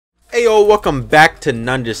Hey yo, welcome back to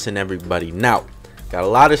GNUNDERSON, everybody. Now, got a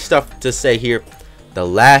lot of stuff to say here. The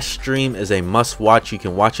last stream is a must watch. You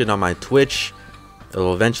can watch it on my Twitch.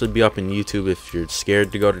 It'll eventually be up in YouTube if you're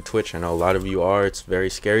scared to go to Twitch. I know a lot of you are. It's very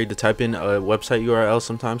scary to type in a website URL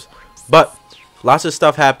sometimes. But lots of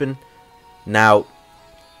stuff happened. Now,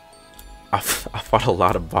 I fought a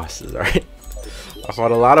lot of bosses, alright? I fought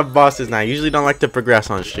a lot of bosses. Now, I usually don't like to progress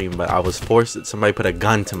on stream, but I was forced. Somebody put a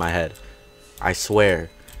gun to my head. I swear.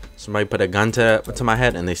 Somebody put a gun to my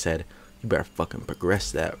head and they said, you better fucking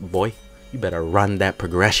progress that, boy. You better run that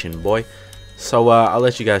progression, boy. So, I'll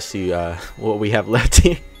let you guys see what we have left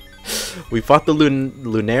here. We fought the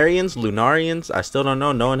Lunarians. I still don't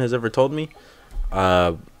know. No one has ever told me.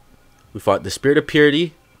 We fought the Spirit of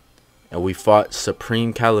Purity. And we fought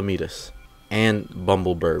Supreme Calamitas. And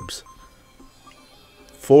Bumbleburbs.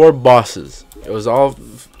 4 bosses. It was all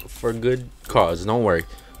for good cause. Don't worry.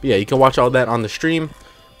 But yeah, you can watch all that on the stream.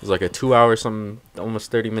 It was like a 2-hour,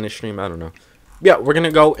 almost 30-minute stream. I don't know. Yeah, we're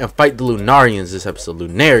gonna go and fight the Lunarians this episode.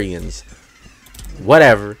 Lunarians.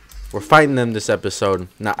 Whatever. We're fighting them this episode.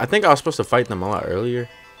 Now, I think I was supposed to fight them a lot earlier.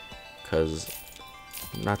 Because,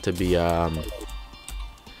 not to be, not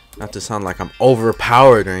to sound like I'm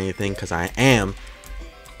overpowered or anything, because I am.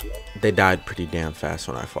 They died pretty damn fast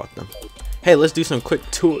when I fought them. Hey, let's do some quick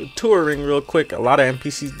touring real quick. A lot of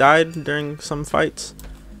NPCs died during some fights.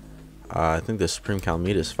 I think the Supreme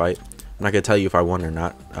Calamitas fight. I'm not gonna tell you if I won or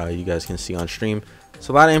not. You guys can see on stream.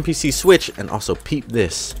 So a lot of NPCs switch, and also peep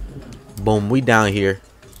this. Boom, we down here.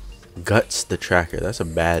 Guts the Tracker. That's a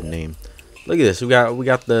bad name. Look at this. We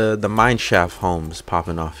got the mineshaft homes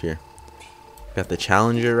popping off here. Got the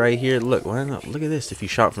Challenger right here. Look, why not? Look at this. If you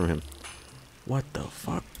shot from him. What the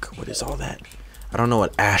fuck? What is all that? I don't know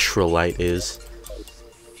what Astrolite is.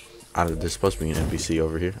 There's supposed to be an NPC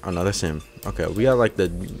over here. Oh no, that's him. Okay, we got like the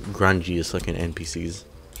grungiest looking NPCs.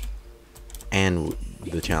 And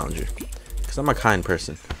the Challenger. Because I'm a kind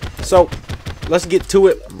person. So, let's get to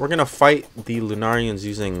it. We're going to fight the Lunarians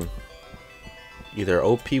using either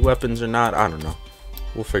OP weapons or not. I don't know.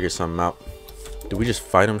 We'll figure something out. Do we just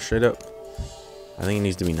fight them straight up? I think it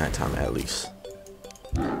needs to be nighttime at least.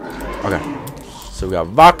 Okay. So we got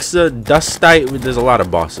Voxa, Dustite. There's a lot of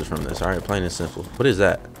bosses from this. Alright, plain and simple. What is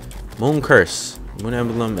that? Moon Curse. Moon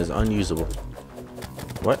Emblem is unusable.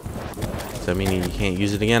 What? Does that mean you can't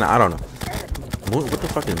use it again? I don't know. What the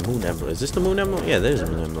fuck is Moon Emblem? Is this the Moon Emblem? Yeah, there's a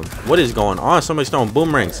Moon Emblem. What is going on? Somebody's throwing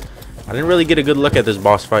boomerangs. I didn't really get a good look at this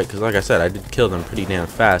boss fight because, like I said, I did kill them pretty damn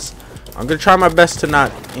fast. I'm going to try my best to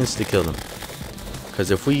not insta-kill them. Because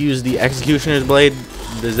if we use the Executioner's Blade,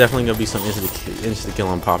 there's definitely going to be some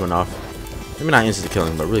insta-killing popping off. Maybe not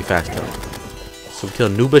insta-killing, but really fast killing. So we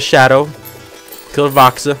killed Nuba Shadow. Killed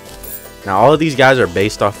Voxa. Now, all of these guys are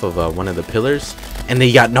based off of one of the pillars. And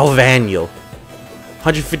they got no Vaniel.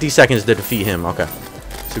 150 seconds to defeat him. Okay.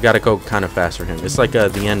 So we got to go kind of fast for him. It's like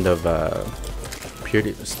the end of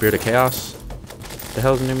Spirit of Chaos. The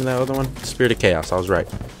hell's the name of that other one? Spirit of Chaos. I was right.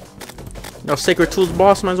 No, Sacred Tools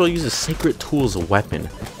boss. Might as well use a Sacred Tools weapon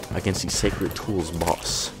against the Sacred Tools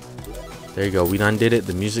boss. There you go. We done did it.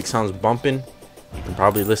 The music sounds bumping. You can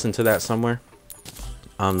probably listen to that somewhere.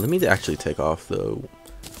 Let me actually take off the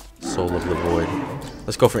Soul of the Void.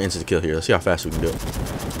 Let's go for instant kill here. Let's see how fast we can do it.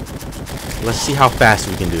 Let's see how fast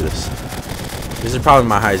we can do this. This is probably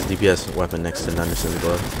my highest DPS weapon next to GNUNDERSON's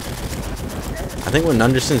glove. I think with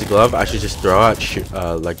GNUNDERSON's glove, I should just throw out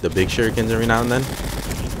like the big shurikens every now and then.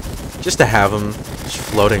 Just to have them just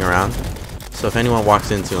floating around. So if anyone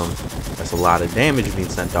walks into them, that's a lot of damage being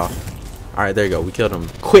sent off. Alright, there you go. We killed him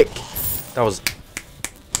quick. That was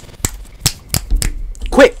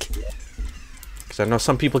quick. Because I know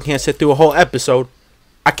some people can't sit through a whole episode.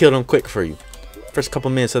 I killed him quick for you. First couple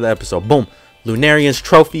minutes of the episode. Boom. Lunarians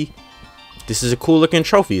trophy. This is a cool looking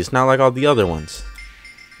trophy. It's not like all the other ones.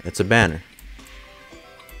 It's a banner.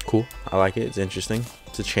 Cool. I like it. It's interesting.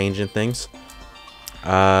 It's a change in things.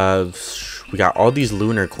 We got all these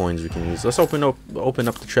lunar coins we can use. Let's open up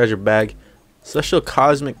the treasure bag. Special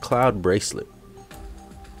Cosmic Cloud Bracelet.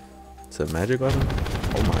 It's a magic weapon?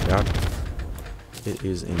 Oh my god. It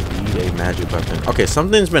is indeed a magic weapon. Okay,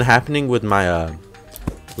 something's been happening with my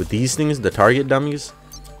with these things, the target dummies.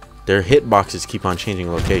 Their hitboxes keep on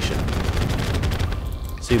changing location.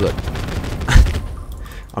 See, look.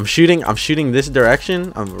 I'm shooting this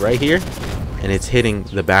direction. I'm right here, and it's hitting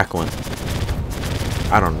the back one.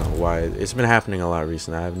 I don't know why. It's been happening a lot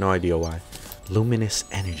recently. I have no idea why. Luminous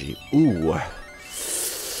energy. Ooh.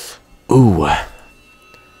 Ooh.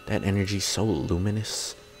 That energy's so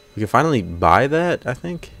luminous. We can finally buy that, I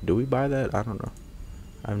think. Do we buy that? I don't know.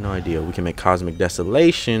 I have no idea. We can make Cosmic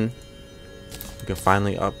Desolation. We can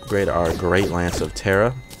finally upgrade our Great Lance of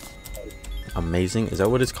Terra. Amazing. Is that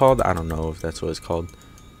what it's called? I don't know if that's what it's called.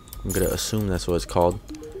 I'm gonna assume that's what it's called.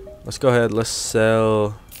 Let's go ahead. Let's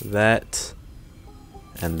sell that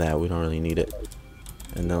and that. We don't really need it.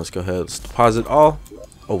 And then let's go ahead. Let's deposit all.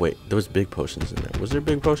 Oh wait, there was big potions in there. Was there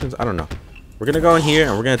big potions? I don't know. We're gonna go in here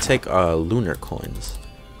and we're gonna take lunar coins.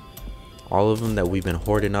 All of them that we've been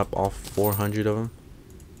hoarding up. All 400 of them.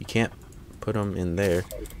 You can't put them in there.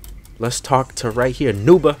 Let's talk to right here.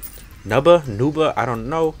 Nuba. I don't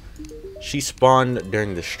know. She spawned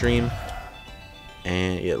during the stream.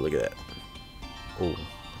 And yeah, look at that. Oh,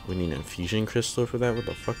 we need an infusion crystal for that. What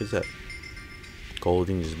the fuck is that? Gold,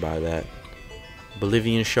 you can just buy that.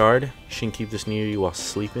 Bolivian shard. You shouldn't keep this near you while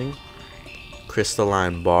sleeping.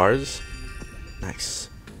 Crystalline bars. Nice.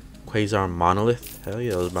 Quasar monolith. Hell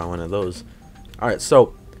yeah, let's buy one of those. Alright,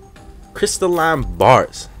 so crystalline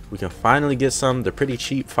bars. We can finally get some. They're pretty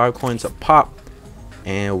cheap. 5 coins a pop.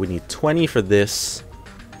 And we need 20 for this.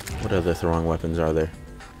 What other throwing weapons are there?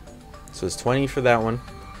 So it's 20 for that one.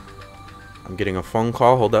 I'm getting a phone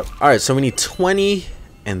call. Hold up. Alright, so we need 20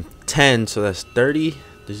 and 10. So that's 30.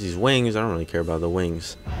 There's these wings. I don't really care about the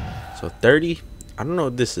wings. So 30. I don't know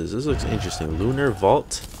what this is. This looks interesting. Lunar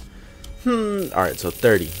vault. Alright, so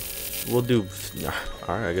 30. We'll do...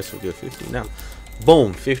 Alright, I guess we'll do 50 now.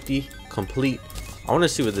 Boom. 50. Complete. I want to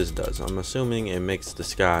see what this does. I'm assuming it makes the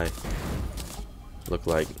sky look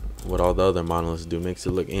like what all the other monoliths do. Makes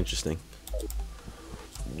it look interesting.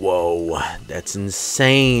 Whoa, that's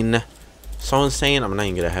insane. So insane. I'm not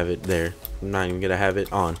even gonna have it there. I'm not even gonna have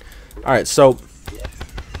it on. Alright, so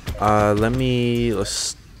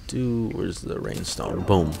let's do, where's the rainstone?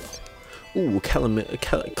 Boom. Ooh,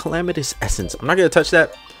 calamitous essence. I'm not gonna touch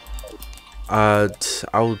that.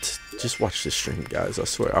 I'll just watch the stream, guys. I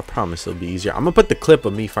swear, I promise it'll be easier. I'm gonna put the clip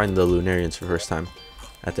of me finding the Lunarians for the first time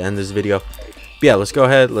at the end of this video. But yeah, let's go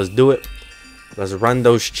ahead. Let's do it. Let's run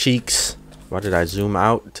those cheeks. Why did I zoom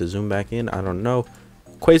out to zoom back in? I don't know.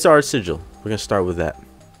 Quasar sigil. We're gonna start with that.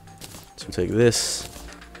 So we'll take this.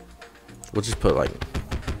 We'll just put like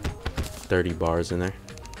 30 bars in there.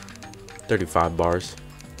 35 bars.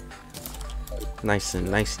 Nice,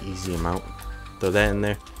 easy amount. Throw that in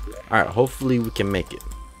there. Alright, hopefully we can make it.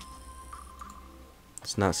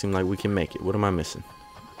 Does not seem like we can make it. What am I missing?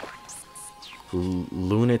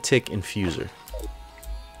 Lunatic infuser.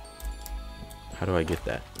 How do I get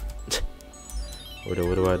that? What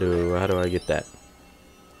do I do? How do I get that?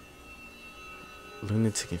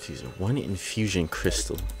 Lunatic infuser. 1 infusion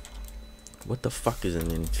crystal. What the fuck is an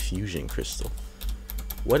infusion crystal?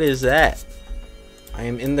 What is that? I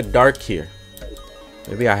am in the dark here.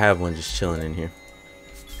 Maybe I have one just chilling in here.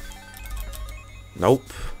 Nope.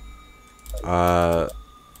 I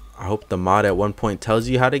hope the mod at one point tells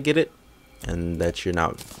you how to get it, and that you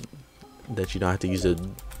don't have to use a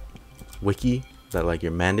wiki. That like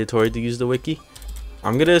you're mandatory to use the wiki.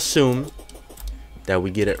 I'm gonna assume that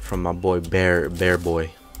we get it from my boy Bear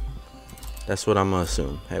Boy. That's what I'm gonna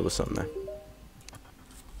assume. Hey, what's up, man?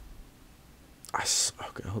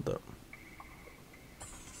 Okay, hold up.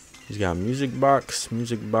 He's got music box,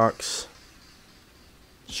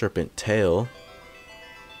 serpent tail,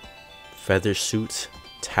 feather suit,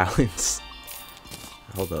 talons.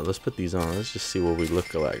 Hold up, let's put these on. Let's just see what we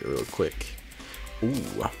look like real quick. Ooh,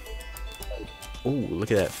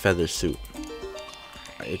 look at that feather suit.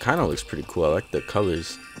 It kind of looks pretty cool. I like the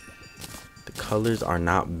colors. The colors are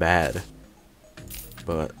not bad,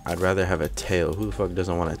 but I'd rather have a tail. Who the fuck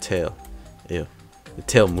doesn't want a tail? Ew. The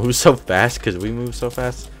tail moves so fast because we move so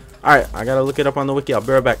fast. Alright, I gotta look it up on the wiki. I'll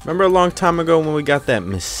be right back. Remember a long time ago when we got that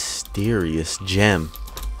mysterious gem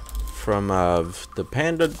from the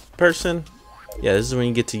panda person? Yeah, this is when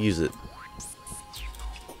you get to use it.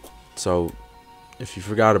 So, if you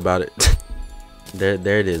forgot about it, there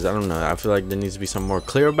it is. I don't know. I feel like there needs to be something more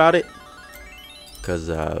clear about it. Because,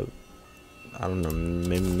 I don't know.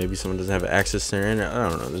 Maybe someone doesn't have access to their internet. I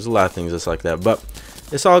don't know. There's a lot of things that's like that. But,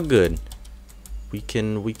 it's all good. We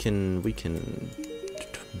can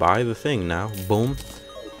buy the thing now. Boom.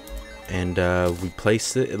 And we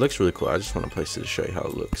place it. It looks really cool. I just want to place it to show you how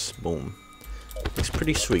it looks. Boom. Looks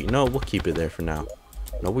pretty sweet. No, we'll keep it there for now.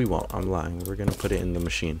 No, we won't. I'm lying. We're gonna put it in the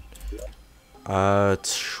machine.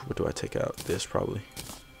 What do I take out? This probably.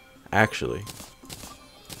 Actually,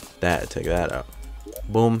 take that out.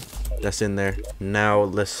 Boom. That's in there. Now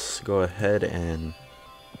let's go ahead and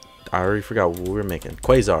I already forgot what we were making.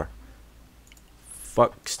 Quasar.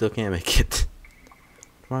 Fuck, still can't make it.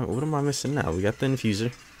 What am I missing now? We got the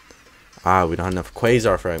infuser. We don't have enough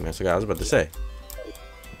quasar fragments. I was about to say.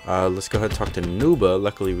 Let's go ahead and talk to Nuba.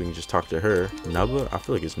 Luckily, we can just talk to her. Nuba? I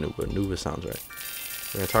feel like it's Nuba. Nuba sounds right.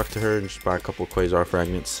 We're gonna talk to her and just buy a couple quasar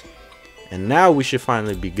fragments. And now we should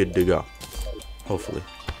finally be good to go. Hopefully.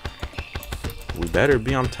 We better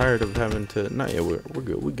be. I'm tired of having to. Not yet. We're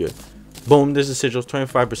good. We're good. Boom. There's a sigil.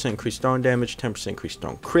 25% increased throwing damage. 10% increased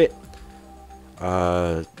throwing crit.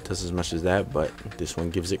 Does as much as that, but this one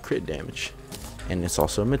gives it crit damage, and it's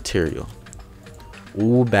also a material.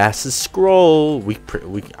 Ooh, Bass's scroll.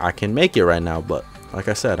 I can make it right now, but like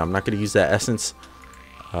I said, I'm not gonna use that essence.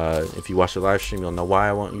 If you watch the live stream, you'll know why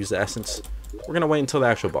I won't use the essence. We're gonna wait until the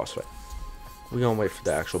actual boss fight. We're gonna wait for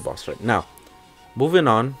the actual boss fight. Now, moving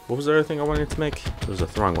on. What was the other thing I wanted to make? It was a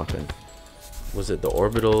throwing weapon. Was it the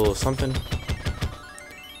orbital something?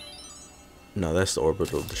 No, that's the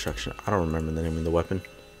orbital destruction. I don't remember the name of the weapon.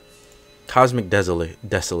 Cosmic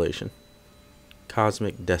desolation.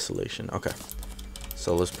 Cosmic desolation. Okay.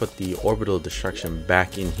 So let's put the orbital destruction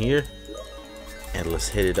back in here. And let's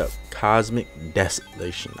hit it up. Cosmic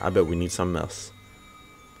desolation. I bet we need something else.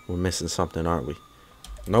 We're missing something, aren't we?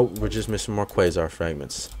 Nope, we're just missing more quasar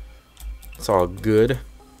fragments. It's all good.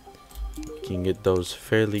 You can get those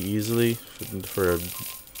fairly easily for a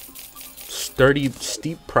sturdy,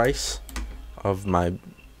 steep price of my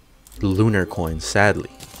lunar coins,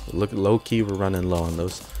 sadly. Look, low key, we're running low on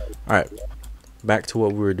those. Alright, back to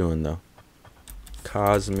what we were doing though.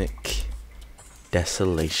 Cosmic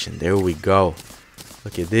desolation. There we go.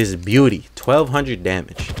 Look at this beauty. 1200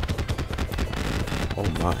 damage. Oh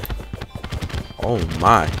my. Oh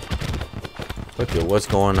my. Look at what's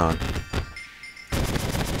going on.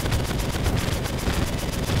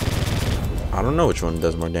 I don't know which one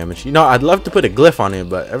does more damage. You know, I'd love to put a glyph on it,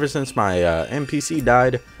 but ever since my NPC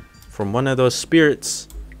died from one of those spirits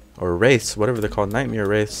or wraiths, whatever they're called, nightmare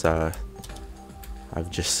wraiths, I've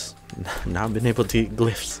just not been able to get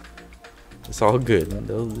glyphs. It's all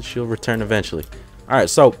good. She'll return eventually. Alright,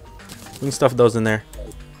 so we can stuff those in there.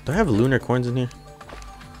 Do I have lunar coins in here?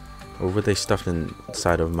 Or were they stuffed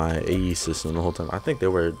inside of my AE system the whole time? I think they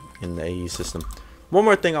were in the AE system. One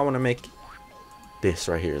more thing I want to make. This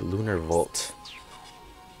right here, lunar vault.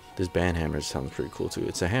 This band hammer sounds pretty cool too.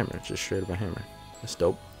 It's a hammer, just straight up a hammer. That's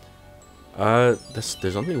dope.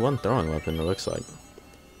 There's only one throwing weapon, it looks like.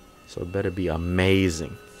 So it better be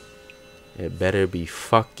amazing. It better be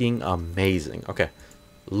fucking amazing. Okay,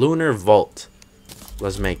 lunar vault.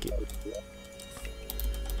 Let's make it.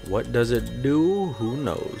 What does it do? Who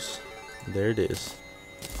knows? There it is.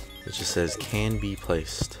 It just says can be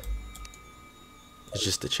placed. It's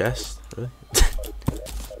just a chest, really?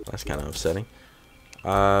 That's kind of upsetting.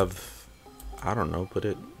 I don't know. Put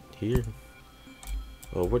it here.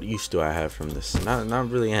 Well, what use do I have from this? Not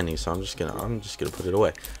really any. So I'm just gonna put it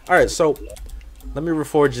away. All right. So let me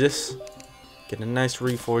reforge this. Get a nice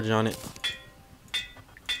reforge on it.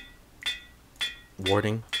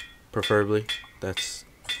 Warding, preferably. That's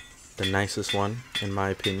the nicest one in my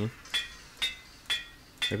opinion.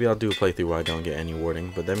 Maybe I'll do a playthrough where I don't get any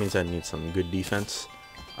warding, but that means I need some good defense.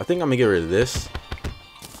 I think I'm gonna get rid of this.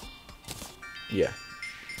 Yeah,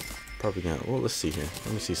 probably gonna. Well, let's see here.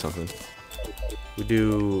 Let me see something. We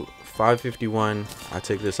do 551. I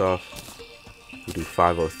take this off. We do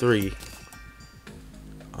 503.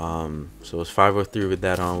 So it's 503 with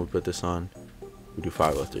that on. We put this on. We do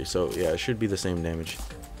 503. So yeah, it should be the same damage.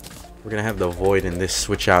 We're gonna have the void in this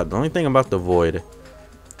switch out. The only thing about the void,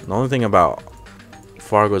 the only thing about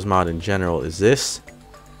Fargo's mod in general is this.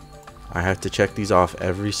 I have to check these off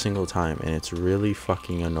every single time, and it's really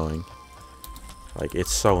fucking annoying. Like,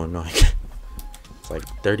 it's so annoying. It's like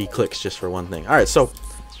 30 clicks just for one thing. Alright, so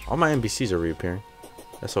all my NPCs are reappearing.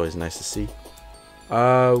 That's always nice to see.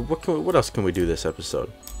 What else can we do this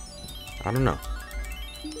episode? I don't know.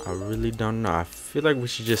 I really don't know. I feel like we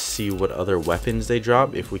should just see what other weapons they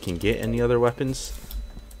drop, if we can get any other weapons.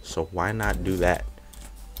 So why not do that?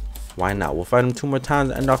 Why not? We'll fight him 2 more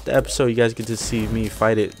times. End off the episode. You guys get to see me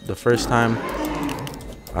fight it the first time.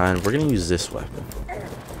 And we're going to use this weapon.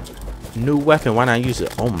 New weapon. Why not use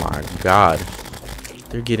it? Oh my god.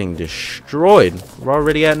 They're getting destroyed. We're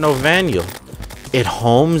already at Novaniel. It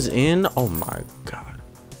homes in. Oh my god.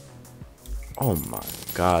 Oh my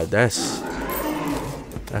god. That's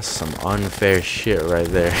some unfair shit right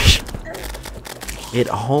there. It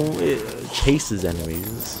chases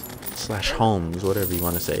enemies. Slash homes, whatever you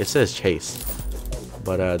want to say. It says chase,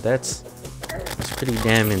 but that's pretty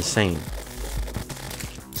damn insane.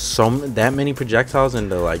 That many projectiles and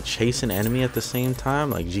to like chase an enemy at the same time,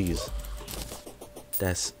 like geez,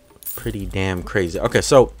 that's pretty damn crazy. Okay,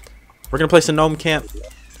 so we're gonna place a gnome camp.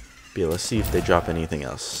 Yeah, let's see if they drop anything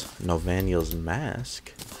else. Novaniel's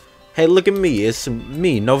mask. Hey, look at me, it's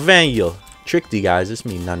me, Novaniel. Tricked you guys, it's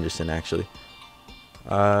me, GNUNDERSON, actually.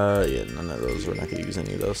 Yeah, none of those. We're not gonna use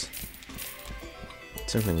any of those.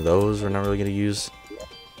 Something those we're not really gonna use.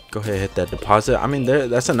 Go ahead, hit that deposit. I mean,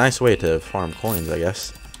 that's a nice way to farm coins, I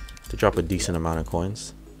guess. To drop a decent amount of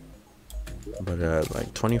coins. But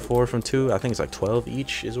like 24 from 2, I think it's like 12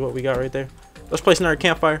 each is what we got right there. Let's place another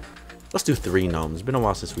campfire. Let's do 3 gnomes. It's been a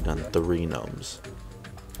while since we've done 3 gnomes.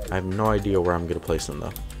 I have no idea where I'm gonna place them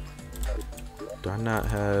though. Do I not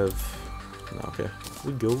have? No, okay.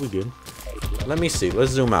 We good, we good. Let me see.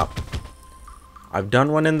 Let's zoom out. I've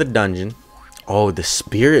done one in the dungeon. Oh, the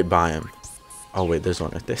spirit biome. Oh wait, there's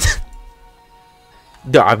one right there.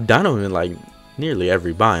 Dude, I've done them in like nearly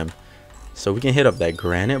every biome. So we can hit up that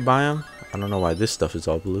granite biome. I don't know why this stuff is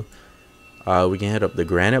all blue. We can hit up the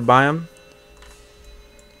granite biome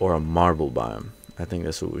or a marble biome. I think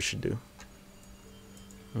that's what we should do.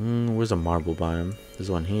 Where's a marble biome? There's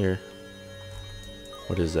one here.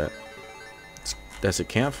 What is that? That's a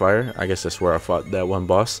campfire. I guess that's where I fought that one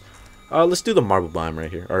boss. Let's do the marble biome right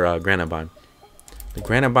here, or granite biome. The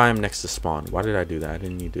granite biome next to spawn. Why did I do that? I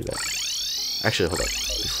didn't need to do that. Actually, hold up.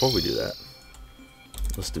 Before we do that,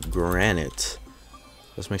 let's do granite.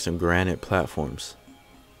 Let's make some granite platforms.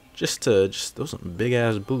 Just those some big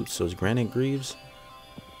ass boots. Those granite greaves.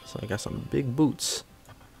 So I got some big boots.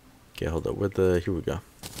 Okay, hold up. Here we go.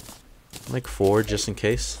 Like 4 just in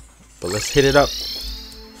case. But let's hit it up.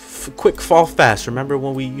 Quick fall fast. Remember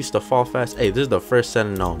when we used to fall fast? Hey, this is the first set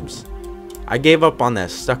of gnomes. I gave up on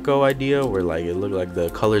that stucco idea where like it looked like the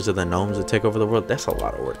colors of the gnomes would take over the world. That's a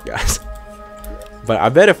lot of work, guys. But I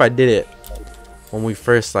bet if I did it when we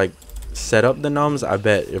first like set up the gnomes, I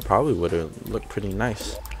bet it probably would have looked pretty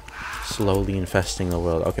nice. Slowly infesting the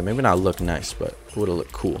world. Okay, maybe not look nice, but it would have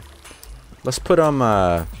looked cool. Let's put them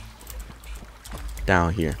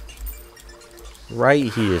down here.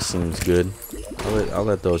 Right here seems good. I'll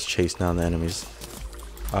let those chase down the enemies.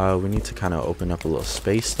 We need to kind of open up a little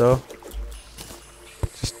space though.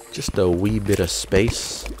 Just a wee bit of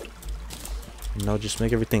space. You know, just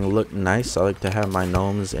make everything look nice. I like to have my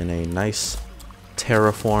gnomes in a nice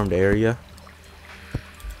terraformed area.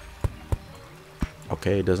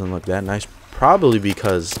 Okay, it doesn't look that nice. Probably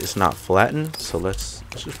because it's not flattened. So let's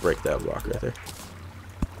just break that block right there.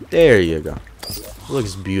 There you go. It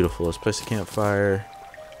looks beautiful. Let's place a campfire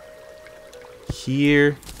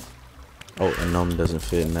here. Oh, a gnome doesn't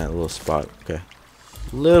fit in that little spot. Okay.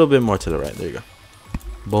 A little bit more to the right. There you go.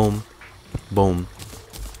 Boom. Boom.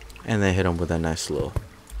 And then hit them with that nice little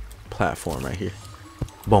platform right here.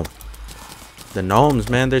 Boom. The gnomes,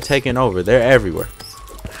 man, they're taking over. They're everywhere.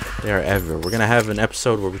 They are everywhere. We're going to have an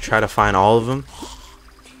episode where we try to find all of them.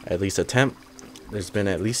 At least attempt. There's been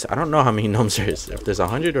at least, I don't know how many gnomes there is. If there's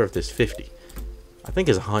 100 or if there's 50. I think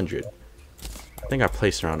it's 100. I think I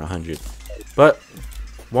placed around 100. But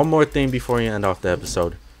one more thing before we end off the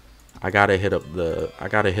episode. I gotta hit up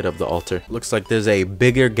the altar. Looks like there's a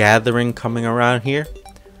bigger gathering coming around here.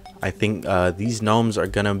 I think these gnomes are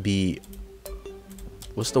gonna be,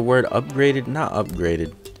 what's the word? Upgraded? Not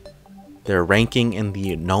upgraded. Their ranking in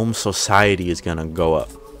the gnome society is gonna go up.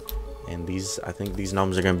 And I think these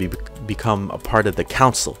gnomes are gonna become a part of the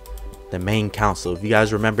council, the main council. If you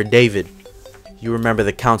guys remember David, you remember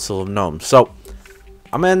the council of gnomes. So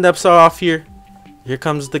I'm gonna end the episode off here. Here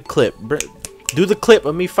comes the clip. Do the clip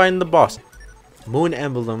of me fighting the boss. Moon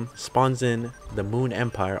emblem spawns in the Moon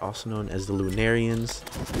Empire, also known as the Lunarians.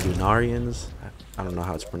 LUNARIANS. I don't know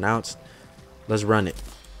how it's pronounced. Let's run it.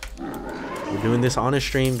 We're doing this on a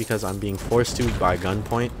stream because I'm being forced to by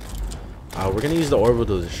gunpoint. We're gonna use the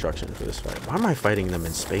orbital destruction for this fight. Why am I fighting them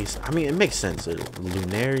in space? I mean, it makes sense. They're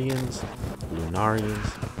Lunarians, Lunarians.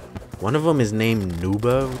 One of them is named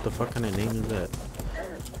Nuba. What the fuck kind of name is that?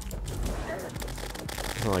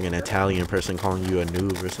 Like an Italian person calling you a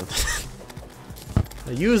noob or something.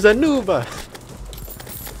 Use a nooba.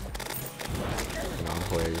 Oh,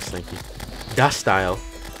 hilarious, thank you. Dustile.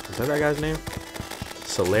 Is that guy's name?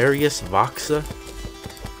 Solarius Voxa.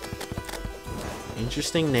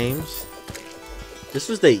 Interesting names. This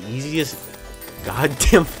was the easiest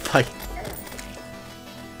goddamn fight.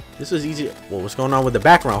 This was easy. Well, what's going on with the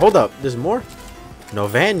background? Hold up. There's more?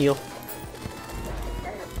 Novaniel.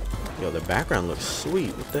 Yo, the background looks sweet.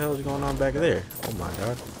 What the hell is going on back there? Oh my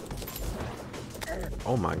god.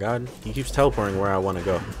 Oh my god. He keeps teleporting where I want to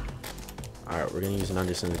go. Alright, we're going to use an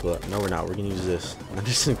Nunderson's glove. No, we're not. We're going to use this.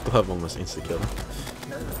 Nunderson's glove almost insta-kill him.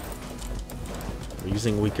 We're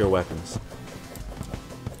using weaker weapons.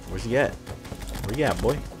 Where's he at? Where you at,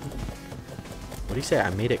 boy? What do you say? I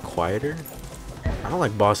made it quieter? I don't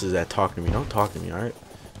like bosses that talk to me. Don't talk to me, alright?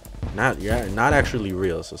 You're not actually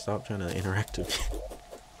real, so stop trying to interact with me.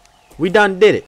 We done did it.